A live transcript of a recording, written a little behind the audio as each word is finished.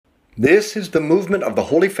This is the movement of the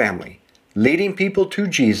Holy Family, leading people to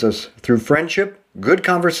Jesus through friendship, good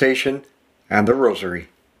conversation, and the Rosary.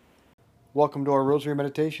 Welcome to our Rosary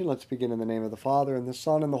Meditation. Let's begin in the name of the Father, and the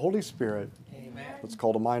Son, and the Holy Spirit. Amen. Let's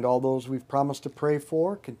call to mind all those we've promised to pray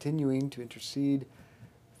for, continuing to intercede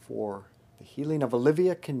for the healing of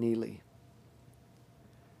Olivia Keneally.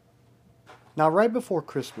 Now, right before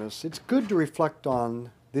Christmas, it's good to reflect on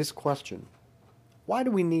this question. Why do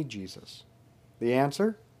we need Jesus? The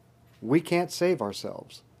answer? We can't save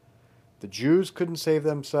ourselves. The Jews couldn't save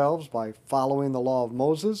themselves by following the law of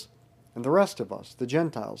Moses, and the rest of us, the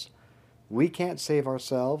Gentiles, we can't save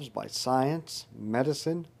ourselves by science,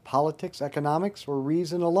 medicine, politics, economics, or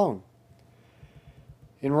reason alone.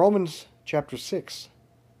 In Romans chapter 6,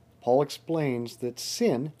 Paul explains that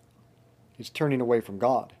sin is turning away from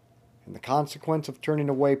God, and the consequence of turning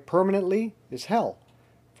away permanently is hell,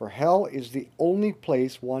 for hell is the only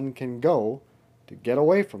place one can go to get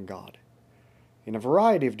away from God. In a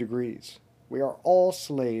variety of degrees, we are all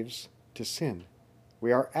slaves to sin.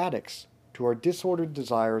 We are addicts to our disordered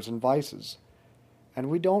desires and vices, and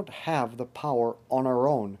we don't have the power on our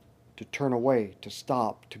own to turn away, to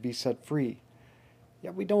stop, to be set free.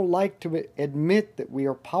 Yet we don't like to admit that we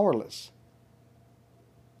are powerless.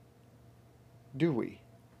 Do we?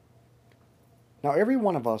 Now, every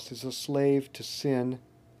one of us is a slave to sin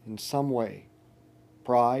in some way.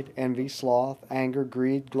 Pride, envy, sloth, anger,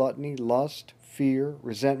 greed, gluttony, lust, fear,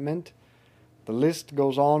 resentment. The list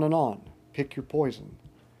goes on and on. Pick your poison.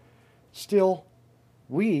 Still,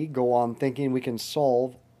 we go on thinking we can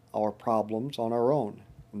solve our problems on our own.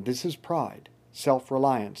 And this is pride,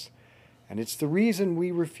 self-reliance, and it's the reason we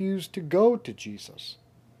refuse to go to Jesus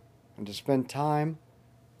and to spend time,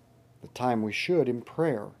 the time we should, in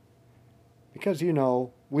prayer. Because,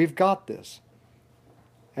 we've got this.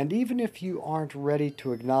 And even if you aren't ready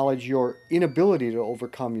to acknowledge your inability to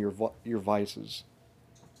overcome your vices,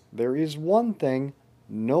 there is one thing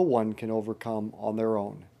no one can overcome on their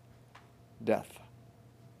own: death.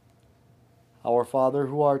 Our Father,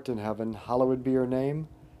 who art in heaven, hallowed be your name.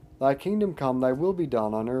 Thy kingdom come, thy will be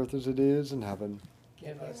done on earth as it is in heaven.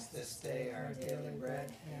 Give us this day our daily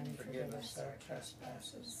bread, and forgive us our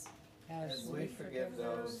trespasses, as we forgive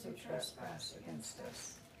those who trespass against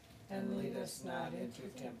us. And lead us not into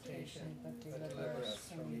temptation, but deliver us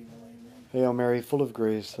from evil. Amen. Hail Mary, full of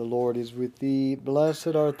grace, the Lord is with thee.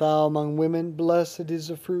 Blessed art thou among women, blessed is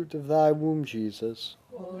the fruit of thy womb, Jesus.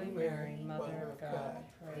 Holy Mary, Mother of God,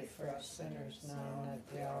 pray for us sinners now and at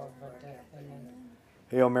the hour of our death. Amen.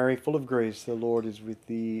 Hail Mary, full of grace, the Lord is with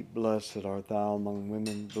thee. Blessed art thou among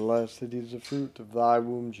women, blessed is the fruit of thy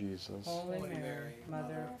womb, Jesus. Holy Mary,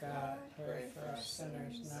 Mother of God, pray for us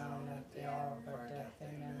sinners now and at the hour of our death.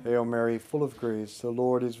 Amen. Hail Mary, full of grace, the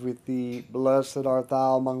Lord is with thee. Blessed art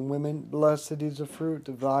thou among women, blessed is the fruit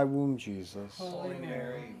of thy womb, Jesus. Holy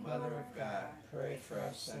Mary, Mother of God, pray for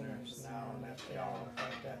us sinners now and at the hour of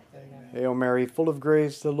our death. Amen. Hail Mary, full of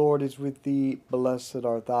grace, the Lord is with thee. Blessed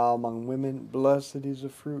art thou among women, blessed is the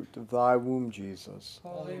fruit of thy womb, Jesus.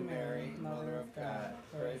 Holy Mary, Mother of God,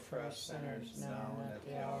 pray for us sinners now and at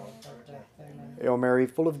the hour of our death. Amen. Hail Mary,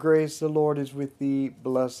 full of grace, the Lord is with thee.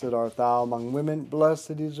 Blessed art thou among women,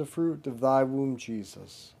 blessed is the fruit of thy womb,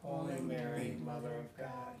 Jesus. Holy Mary, Mother of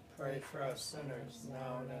God, pray for us sinners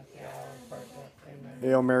now and at the hour of our death. Amen.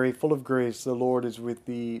 Hail Mary, full of grace, the Lord is with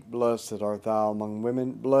thee. Blessed art thou among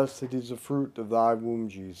women, blessed is the fruit of thy womb,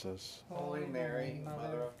 Jesus. Holy Mary,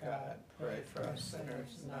 Mother of God, pray for us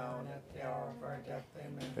sinners now and at the hour of our death.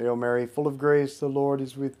 Amen. Hail Mary, full of grace, the Lord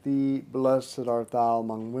is with thee. Blessed art thou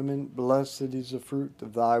among women, blessed is the fruit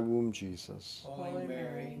of thy womb, Jesus. Holy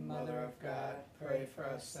Mary, Mother of God, pray for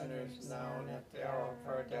us sinners now and at the hour of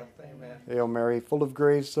our death. Amen. Hail Mary, full of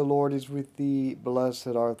grace, the Lord is with thee. Blessed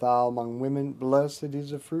art thou among women, blessed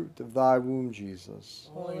is the fruit of thy womb, Jesus.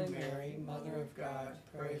 Holy Mary, Mother of God,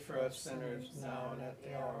 pray for us sinners now and at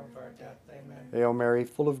the hour of our death. Amen. Hail Mary,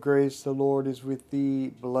 full of grace, the Lord is with thee.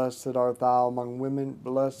 Blessed art thou among women,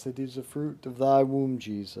 blessed is the fruit of thy womb,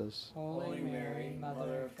 Jesus. Holy Mary,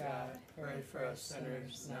 Mother of God, pray for us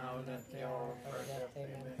sinners now and at the hour of our death.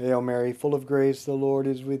 Amen. Hail Mary, full of grace, the Lord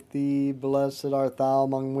is with thee. Blessed art thou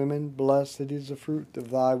among women, blessed is the fruit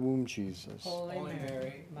of thy womb, Jesus. Holy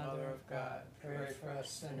Mary, Mother of God, pray for us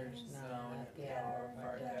sinners now and at the hour of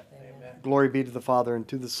our death. Amen. Glory be to the Father, and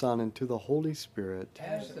to the Son, and to the Holy Spirit.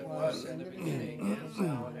 As it was in the beginning, is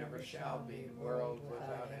now, and ever shall be, world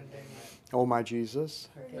without ending. O my Jesus,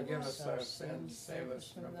 Forgive us our sins, save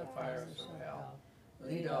us from the fires of hell.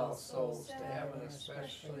 Lead all souls to heaven,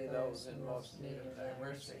 especially those in most need of thy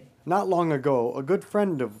mercy. not long ago, a good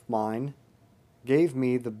friend of mine gave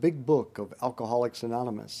me the big book of Alcoholics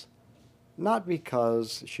Anonymous. not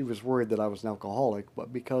because she was worried that I was an alcoholic,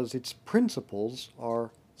 but because its principles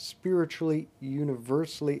are spiritually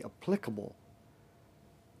universally applicable.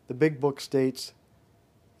 The Big Book states,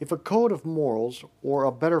 if a code of morals or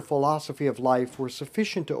a better philosophy of life were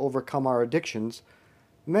sufficient to overcome our addictions,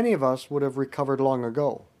 many of us would have recovered long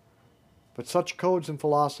ago. But such codes and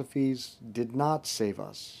philosophies did not save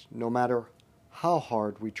us, no matter how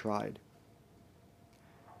hard we tried.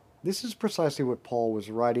 This is precisely what Paul was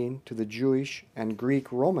writing to the Jewish and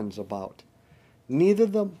Greek Romans about. Neither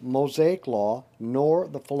the Mosaic Law nor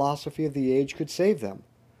the philosophy of the age could save them.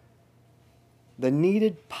 The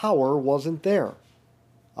needed power wasn't there.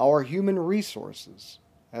 Our human resources,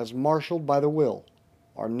 as marshaled by the will,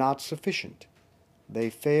 are not sufficient. They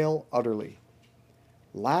fail utterly.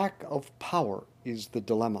 Lack of power is the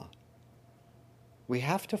dilemma. We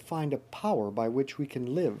have to find a power by which we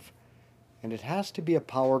can live, and it has to be a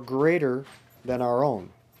power greater than our own.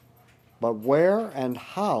 But where and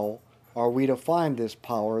how are we to find this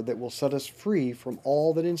power that will set us free from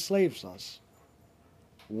all that enslaves us?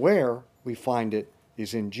 Where we find it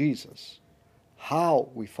is in Jesus. How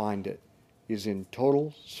we find it is in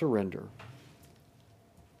total surrender.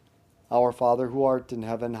 Our Father, who art in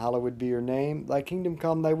heaven, hallowed be your name. Thy kingdom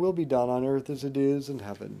come, thy will be done on earth as it is in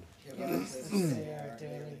heaven. Give us this day our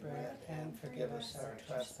daily bread, and forgive us our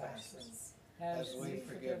trespasses, as we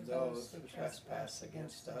forgive those who trespass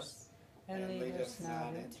against us. And lead us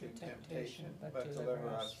not into temptation, but deliver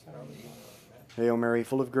us from evil. Hail Mary,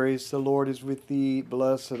 full of grace, the Lord is with thee.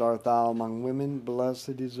 Blessed art thou among women.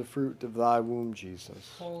 Blessed is the fruit of thy womb,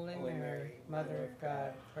 Jesus. Holy Mary, Mother of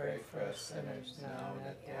God, pray for us sinners now and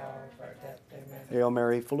at the hour of our death. Amen. Hail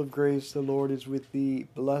Mary, full of grace, the Lord is with thee.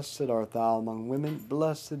 Blessed art thou among women.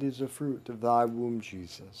 Blessed is the fruit of thy womb,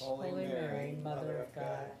 Jesus. Holy Mary, Mother of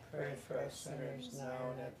God, pray for us sinners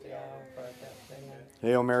now and at the hour of our death. Amen.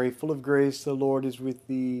 Hail Mary, full of grace, the Lord is with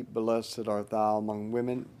thee. Blessed art thou among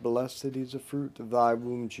women. Blessed is the fruit of thy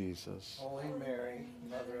womb, Jesus. Holy Mary,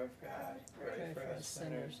 Mother of God, pray for us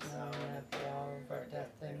sinners now and at the hour of our death.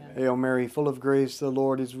 Amen. Hail Mary, full of grace, the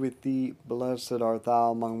Lord is with thee. Blessed art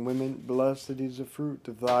thou among women. Blessed is the fruit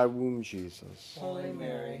of thy womb, Jesus. Holy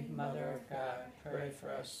Mary, Mother of God, pray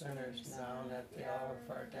for us sinners now and at the hour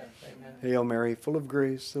of our death. Amen. Hail Mary, full of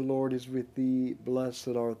grace, the Lord is with thee. Blessed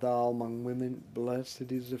art thou among women.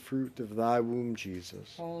 Blessed is the fruit of thy womb,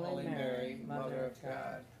 Jesus. Holy Mary, Mother of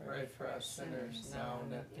God, pray for us sinners now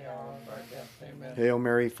and at the hour of our death. Amen. Hail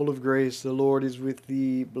Mary, full of grace, the Lord is with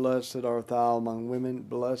thee. Blessed art thou among women.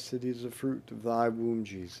 Blessed is the fruit of thy womb,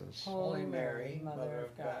 Jesus. Holy Mary, Mother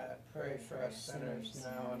of God, pray for us sinners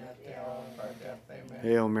now and at the hour of our death. Amen.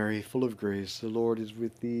 Hail Mary, full of grace, the Lord is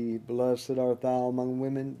with thee. Blessed art thou among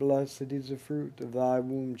women. Blessed is the fruit of thy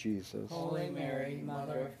womb, Jesus. Holy Mary,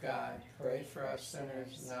 Mother of God, pray for us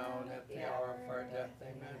sinners now and at the hour of our death.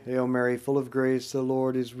 Amen. Hail Mary, full of grace, the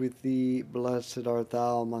Lord is with thee. Blessed art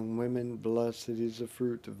thou among women. Blessed is the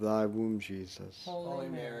fruit of thy womb, Jesus. Holy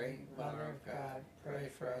Mary, Mother of God, pray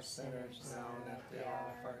for us sinners now and at the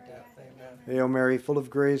hour of our death. Amen. Hail Mary, full of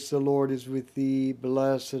grace, the Lord is with thee.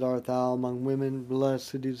 Blessed art thou among women.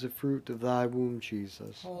 Blessed is the fruit of thy womb,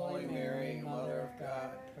 Jesus. Holy Mary, Mother of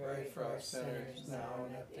God, pray for us sinners now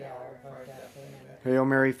and at the hour of our death. Amen. Hail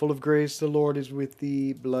Mary, full of grace, the Lord is with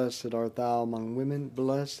thee. Blessed art thou among women.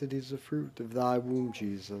 Blessed is the fruit of thy womb,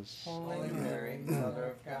 Jesus. Holy Mary,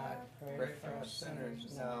 Mother of God, pray for us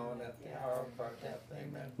sinners now and at the hour of our death.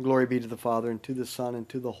 Amen. Glory be to the Father, and to the Son, and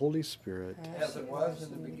to the Holy Spirit. As it was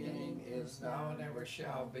in the beginning, is now, and ever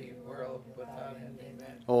shall be, world without end.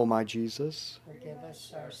 Amen. O my Jesus, Forgive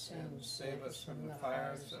us our sins, save us from the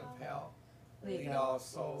fires of hell. Lead all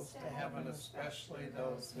souls to heaven, especially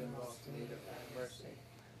those in most need of thy mercy.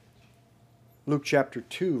 Luke chapter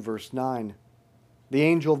 2, verse 9. The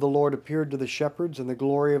angel of the Lord appeared to the shepherds, and the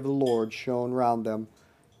glory of the Lord shone round them.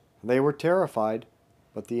 They were terrified,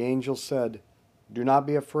 but the angel said, Do not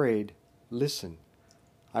be afraid. Listen,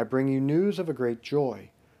 I bring you news of a great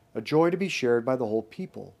joy, a joy to be shared by the whole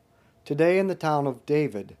people. Today in the town of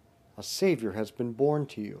David, a Savior has been born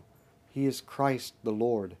to you. He is Christ the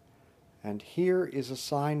Lord. And here is a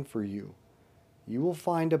sign for you. You will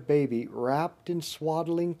find a baby wrapped in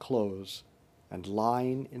swaddling clothes and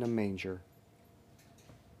lying in a manger.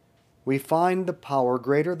 We find the power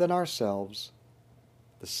greater than ourselves,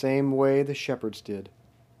 the same way the shepherds did,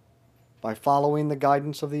 by following the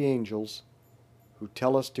guidance of the angels who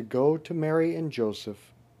tell us to go to Mary and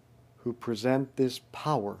Joseph, who present this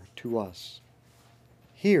power to us.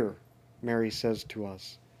 Here, Mary says to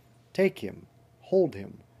us, take him, hold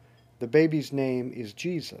him. The baby's name is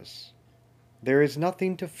Jesus. There is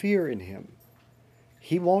nothing to fear in him.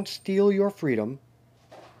 He won't steal your freedom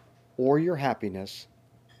or your happiness,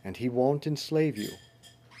 and He won't enslave you.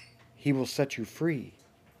 He will set you free,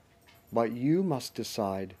 but you must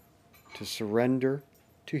decide to surrender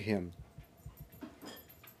to Him.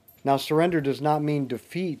 Now, surrender does not mean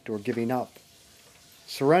defeat or giving up.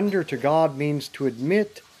 Surrender to God means to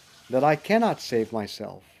admit that I cannot save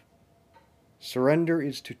myself. Surrender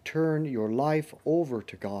is to turn your life over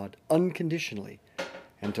to God unconditionally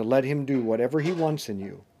and to let Him do whatever He wants in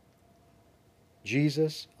you.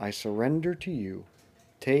 Jesus, I surrender to you.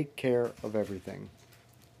 Take care of everything.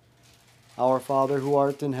 Our Father who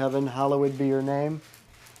art in heaven, hallowed be your name.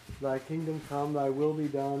 Thy kingdom come, thy will be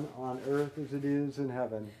done on earth as it is in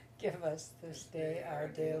heaven. Give us this day our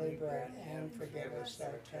daily bread, and forgive us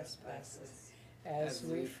our trespasses, as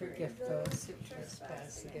we forgive those who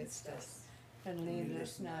trespass against us. And lead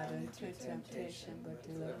us not into temptation, but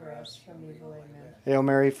deliver us from evil. Amen. Hail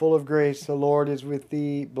Mary, full of grace, the Lord is with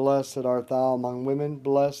thee. Blessed art thou among women.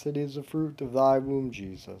 Blessed is the fruit of thy womb,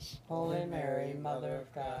 Jesus. Holy Mary, Mother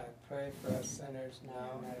of God, pray for us sinners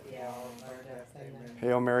now and at the hour of our death. Amen.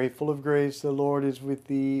 Hail Mary, full of grace, the Lord is with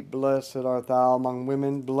thee. Blessed art thou among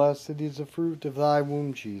women. Blessed is the fruit of thy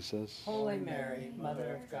womb, Jesus. Holy Mary,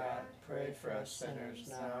 Mother of God, pray for us sinners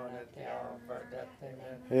now and at the hour of our death.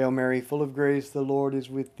 Amen. Hail Mary, full of grace, the Lord is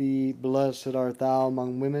with thee. Blessed art thou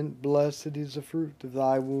among women. Blessed is the fruit of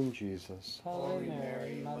thy womb, Jesus. Holy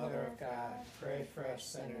Mary, Mother of God, pray for us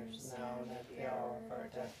sinners now and at the hour of our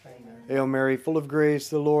death. Amen. Hail Mary, full of grace,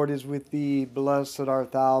 the Lord is with thee. Blessed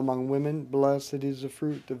art thou among women. Blessed is the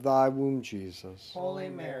fruit of thy womb, Jesus. Holy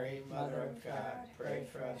Mary, Mother of God, pray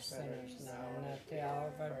for us sinners now and at the hour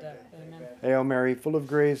of our death. Amen. Hail Mary, full of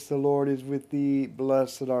grace, the Lord is with thee.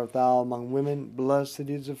 Blessed art thou among women. Blessed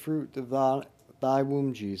is the fruit of thy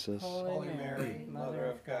womb, Jesus. Holy Mary, Mother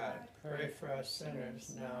of God, pray for us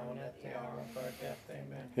sinners now and at the hour of our death.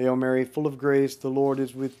 Amen. Hail Mary, full of grace, the Lord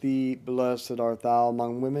is with thee. Blessed art thou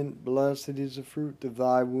among women. Blessed is the fruit of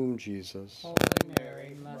thy womb, Jesus. Holy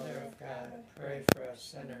Mary, Mother of God, pray for us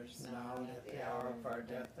sinners now and at the hour of our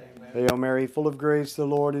death. Amen. Hail Mary, full of grace, the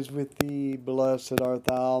Lord is with thee. Blessed art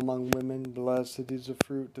thou among women. Blessed is the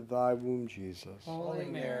fruit of thy womb, Jesus. Holy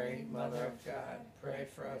Mary, Mother of God, pray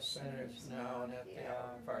for us sinners now and at the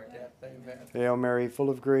hour of our death. Amen. Hail Mary, full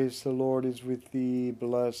of grace, the Lord is with thee.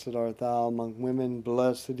 Blessed art thou among women.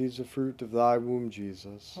 Blessed is the fruit of thy womb,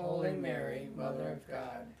 Jesus. Holy Mary, Mother of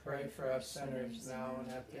God, pray for us sinners now and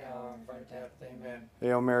at the hour of our death. Amen.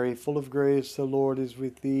 Hail Mary, full of grace, the Lord is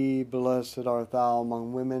with thee. Blessed art thou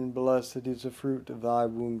among women. Blessed is the fruit of thy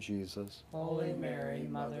womb, Jesus. Holy Mary,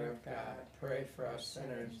 Mother of God, pray for us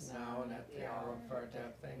sinners now and at the hour of our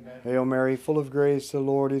death. Amen. Hail Mary, full of grace, the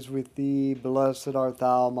Lord is with thee. Blessed art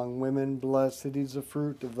thou among women. Blessed is the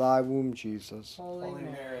fruit of thy womb, Jesus. Holy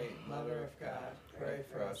Mary, Mother of God, pray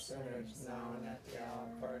for us sinners now and at the hour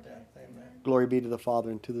of our death. Amen. Glory be to the Father,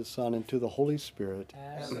 and to the Son, and to the Holy Spirit.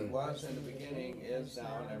 As it was in the beginning, is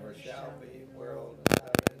now, and ever shall be, world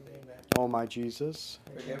without end. Amen. O my Jesus,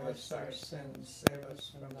 Forgive us our sins, save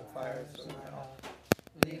us from the fires of hell.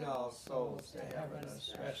 Lead all souls to heaven,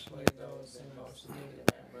 especially those in most need of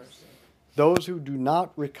thy mercy. those who do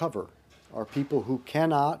not recover are people who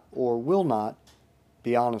cannot or will not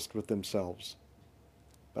be honest with themselves.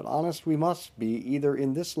 But honest we must be, either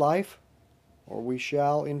in this life or we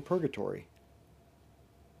shall in purgatory.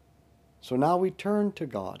 So now we turn to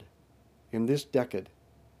God in this decade,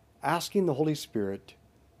 asking the Holy Spirit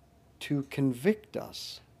to convict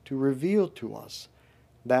us, to reveal to us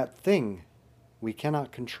that thing we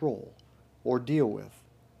cannot control or deal with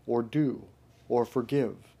or do or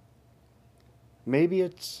forgive. Maybe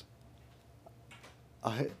it's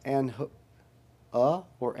an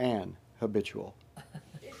habitual.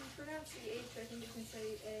 If you pronounce the H, I think you can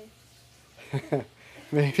say A.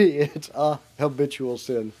 Maybe it's a habitual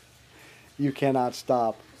sin. You cannot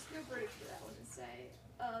stop. Just go British for that one and say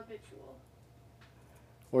habitual.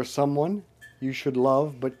 Or someone you should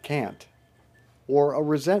love but can't. Or a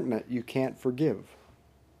resentment you can't forgive.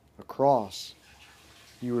 A cross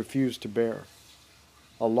you refuse to bear.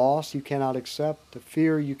 A loss you cannot accept. A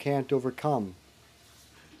fear you can't overcome.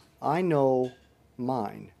 I know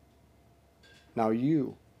mine. Now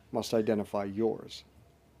you must identify yours.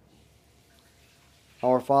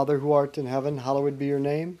 Our Father who art in heaven, hallowed be your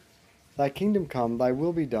name. Thy kingdom come, thy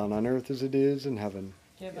will be done on earth as it is in heaven.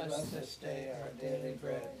 Give us this day our daily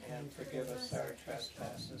bread, and forgive us our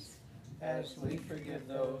trespasses, as we forgive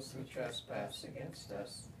those who trespass against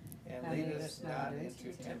us. And lead us not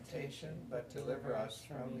into temptation, but deliver us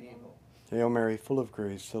from evil. Hail Mary, full of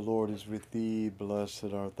grace, the Lord is with thee.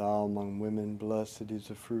 Blessed art thou among women, blessed is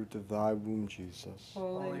the fruit of thy womb, Jesus.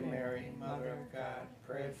 Holy Mary, Mother of God,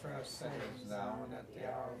 pray for us sinners now and at the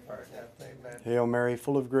hour of our death. Amen. Hail Mary,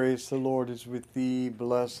 full of grace, the Lord is with thee.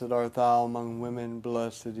 Blessed art thou among women,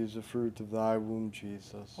 blessed is the fruit of thy womb,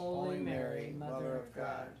 Jesus. Holy Mary, Mother of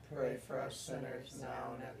God, pray for us sinners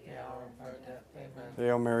now and at the hour of our death. Amen.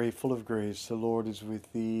 Hail Mary, full of grace, the Lord is with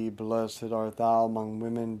thee. Blessed art thou among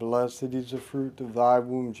women, blessed is the fruit of thy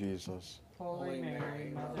womb, Jesus. Holy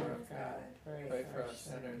Mary, Mother of God, pray for us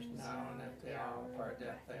sinners now and at the hour of our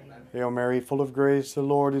death. Amen. Hail Mary, full of grace, the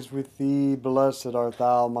Lord is with thee. Blessed art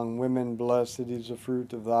thou among women, blessed is the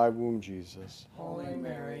fruit of thy womb, Jesus. Holy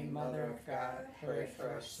Mary, Mother of God, pray for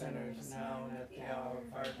us sinners now and at the hour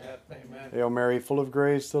of our death. Amen. Hail Mary, full of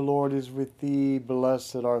grace, the Lord is with thee.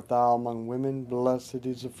 Blessed art thou among women, blessed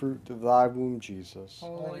is the fruit of thy womb, Jesus.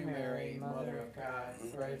 Holy Mary, Mother of God,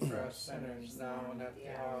 pray for us sinners now and at the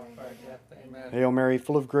hour of our death. Amen. Hail Mary,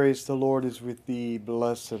 full of grace, the Lord is with thee.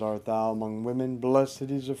 Blessed art thou among women, blessed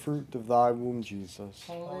is the fruit of thy womb, Jesus.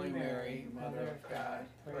 Holy Mary, Mother of God,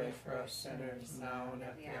 pray for us sinners now and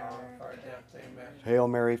at the hour of our death. Amen. Hail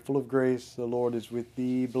Mary, full of grace, the Lord is with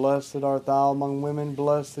thee. Blessed art thou among women,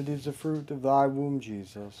 blessed is the fruit of thy womb,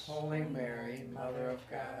 Jesus. Holy Mary, Mother of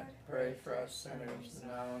God, pray for us sinners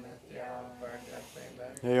now and at the hour of our death.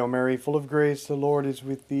 Amen. Hail Mary, full of grace, the Lord is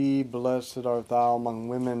with thee. Blessed art thou among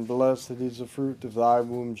women, blessed is the fruit of thy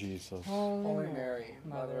womb, Jesus. Holy Mary,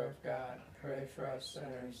 Mother of God, pray for us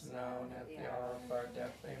sinners now and at the hour of our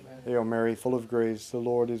death. Amen. Hail Mary, full of grace, the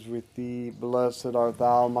Lord is with thee. Blessed art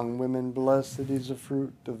thou among women, blessed is the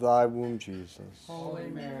fruit of thy womb, Jesus. Holy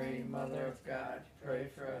Mary, Mother of God, pray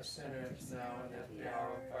for us sinners now and at the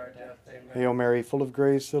hour of our death. Amen. Hail Mary, full of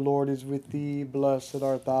grace, the Lord is with thee. Blessed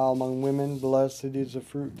art thou among women, blessed is the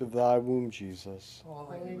fruit of thy womb, Jesus.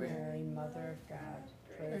 Holy Mary, Mother of God,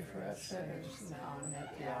 pray for us sinners now and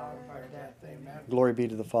at the hour of our death. Amen. Glory be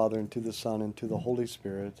to the Father, and to the Son, and to the Holy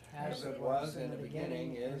Spirit. As it was in the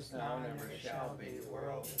beginning, is now, and ever shall be,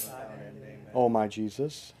 world without end. Amen. O my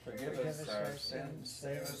Jesus, Forgive us our sins,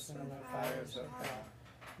 save us from the fires of hell.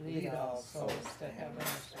 Lead all souls to heaven,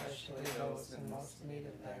 especially those in most need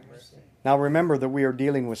of thy mercy. now remember that we are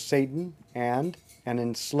dealing with Satan and an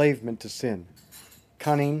enslavement to sin.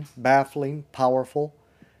 Cunning, baffling, powerful.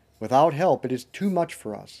 Without help, it is too much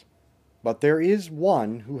for us. But there is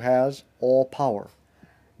one who has all power.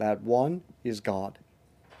 That one is God.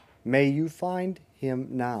 May you find him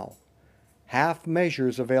now. Half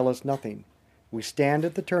measures avail us nothing. We stand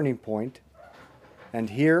at the turning point, and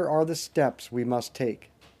here are the steps we must take.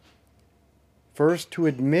 First, to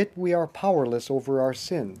admit we are powerless over our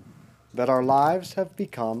sin, that our lives have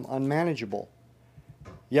become unmanageable.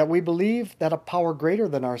 Yet we believe that a power greater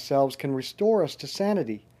than ourselves can restore us to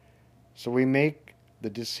sanity. So we make the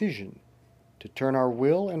decision to turn our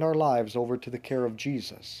will and our lives over to the care of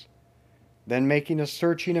Jesus. Then, making a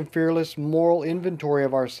searching and fearless moral inventory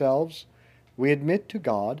of ourselves, we admit to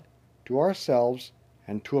God, to ourselves,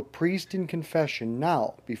 and to a priest in confession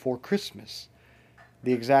now, before Christmas,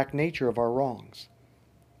 the exact nature of our wrongs.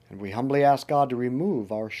 And we humbly ask God to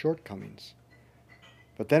remove our shortcomings.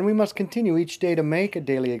 But then we must continue each day to make a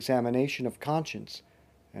daily examination of conscience,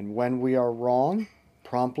 and when we are wrong,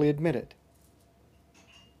 promptly admit it.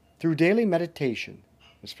 Through daily meditation,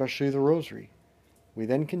 especially the Rosary, we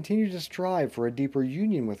then continue to strive for a deeper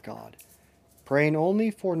union with God, praying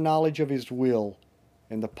only for knowledge of His will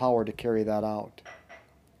and the power to carry that out.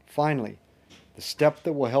 Finally, the step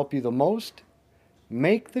that will help you the most,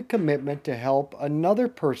 make the commitment to help another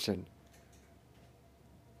person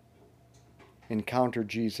encounter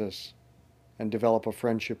Jesus and develop a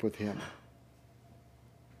friendship with Him.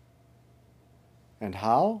 And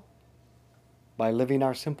how? By living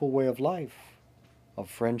our simple way of life, of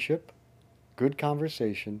friendship, good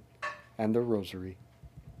conversation, and the Rosary.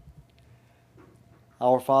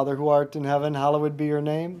 Our Father who art in heaven, hallowed be your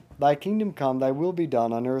name. Thy kingdom come, thy will be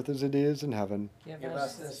done on earth as it is in heaven. Give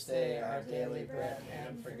us this day our daily bread,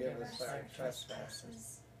 and forgive us our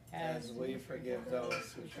trespasses, as we forgive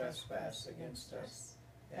those who trespass against us.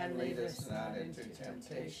 And lead us not into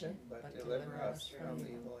temptation, but deliver us from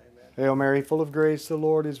evil. Amen. Hail Mary, full of grace, the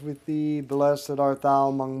Lord is with thee. Blessed art thou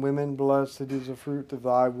among women, blessed is the fruit of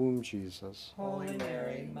thy womb, Jesus. Holy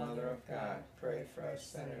Mary, Mother of God, pray for us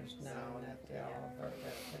sinners now and at the hour of our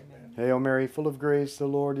death. Amen. Hail Mary, full of grace, the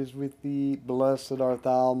Lord is with thee. Blessed art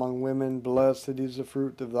thou among women. Blessed is the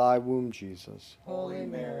fruit of thy womb, Jesus. Holy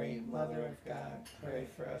Mary, Mother of God, pray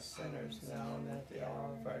for us sinners now and at the hour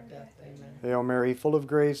of our death. Amen. Hail Mary, full of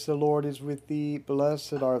grace, the Lord is with thee.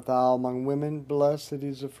 Blessed art thou among women. Blessed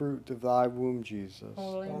is the fruit of thy womb, Jesus.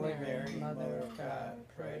 Holy Mary, Mother of God,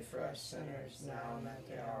 pray for us sinners now and at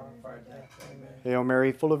the hour of our death. Amen. Hail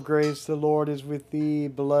Mary, full of grace, the Lord is with thee.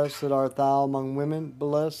 Blessed art thou among women.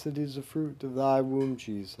 Blessed is the fruit of thy womb,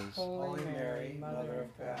 Jesus. Holy Mary, Mother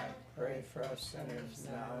of God, pray for us sinners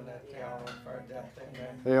now and at the hour of our death.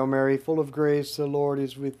 Amen. Hail Mary, full of grace, the Lord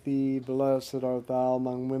is with thee. Blessed art thou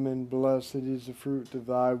among women. Blessed is the fruit of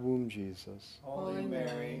thy womb, Jesus. Holy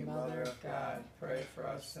Mary, Mother of God, pray for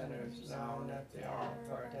us sinners now and at the hour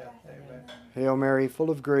of our death. Amen. Hail Mary, full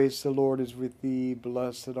of grace, the Lord is with thee.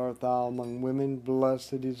 Blessed art thou among women.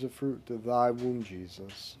 Blessed is the fruit of thy womb,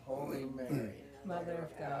 Jesus. Holy Mary, Mother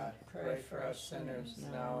of God, pray for us sinners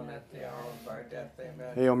now and at the hour of our death.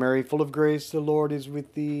 Amen. Hail Mary, full of grace, the Lord is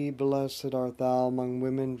with thee. Blessed art thou among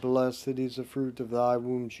women. Blessed is the fruit of thy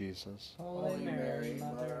womb, Jesus. Holy Mary,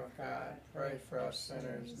 Mother of God, pray for us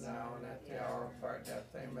sinners now and at the hour of our death.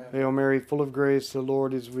 Amen. Hail Mary, full of grace, the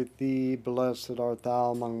Lord is with thee. Blessed art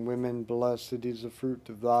thou among women. Blessed is the fruit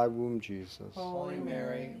of thy womb, Jesus. Holy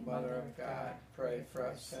Mary, Mother of God, pray for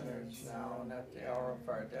us sinners now and at the hour of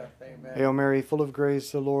our death. Amen. Hail Mary, full of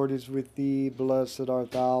grace, the Lord is with thee. Blessed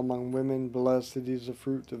art thou among women. Blessed is the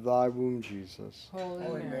fruit of thy womb, Jesus.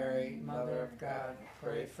 Holy Mary, Mother of God,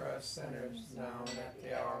 pray for us sinners now and at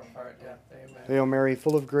the hour of our death. Amen. Hail Mary,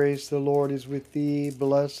 full of grace, the Lord is with thee.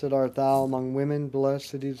 Blessed art thou among women.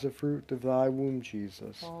 Blessed is the fruit of thy womb,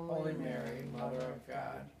 Jesus. Holy Mary, Mother of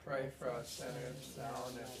God, pray for us sinners now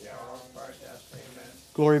and at the hour of our death. Amen.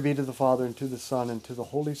 Glory be to the Father, and to the Son, and to the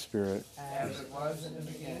Holy Spirit. As it was in the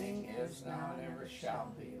beginning, is now, and ever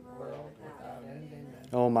shall be, world without end. Amen.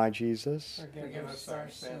 O my Jesus, Forgive us our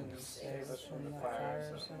sins, save us from the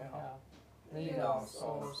fires of hell. Lead all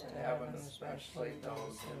souls to heaven, especially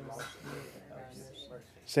those in most need of your mercy.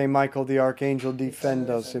 Saint Michael the Archangel, defend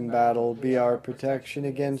us in battle. Be our protection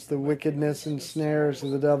against the wickedness and snares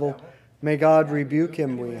of the devil. May God rebuke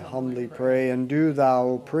him, we humbly pray. And do thou,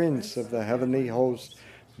 O Prince of the heavenly host,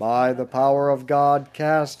 by the power of God,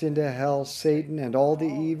 cast into hell Satan and all the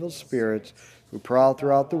evil spirits who prowl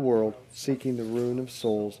throughout the world, seeking the ruin of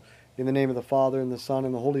souls. In the name of the Father, and the Son,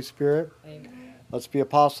 and the Holy Spirit. Amen. Let's be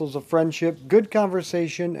apostles of friendship, good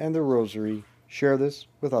conversation, and the rosary. Share this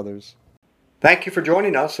with others. Thank you for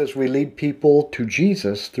joining us as we lead people to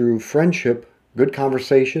Jesus through friendship, good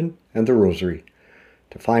conversation, and the rosary.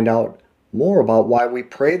 To find out more about why we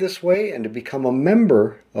pray this way and to become a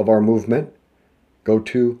member of our movement, go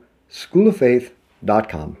to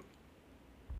schooloffaith.com.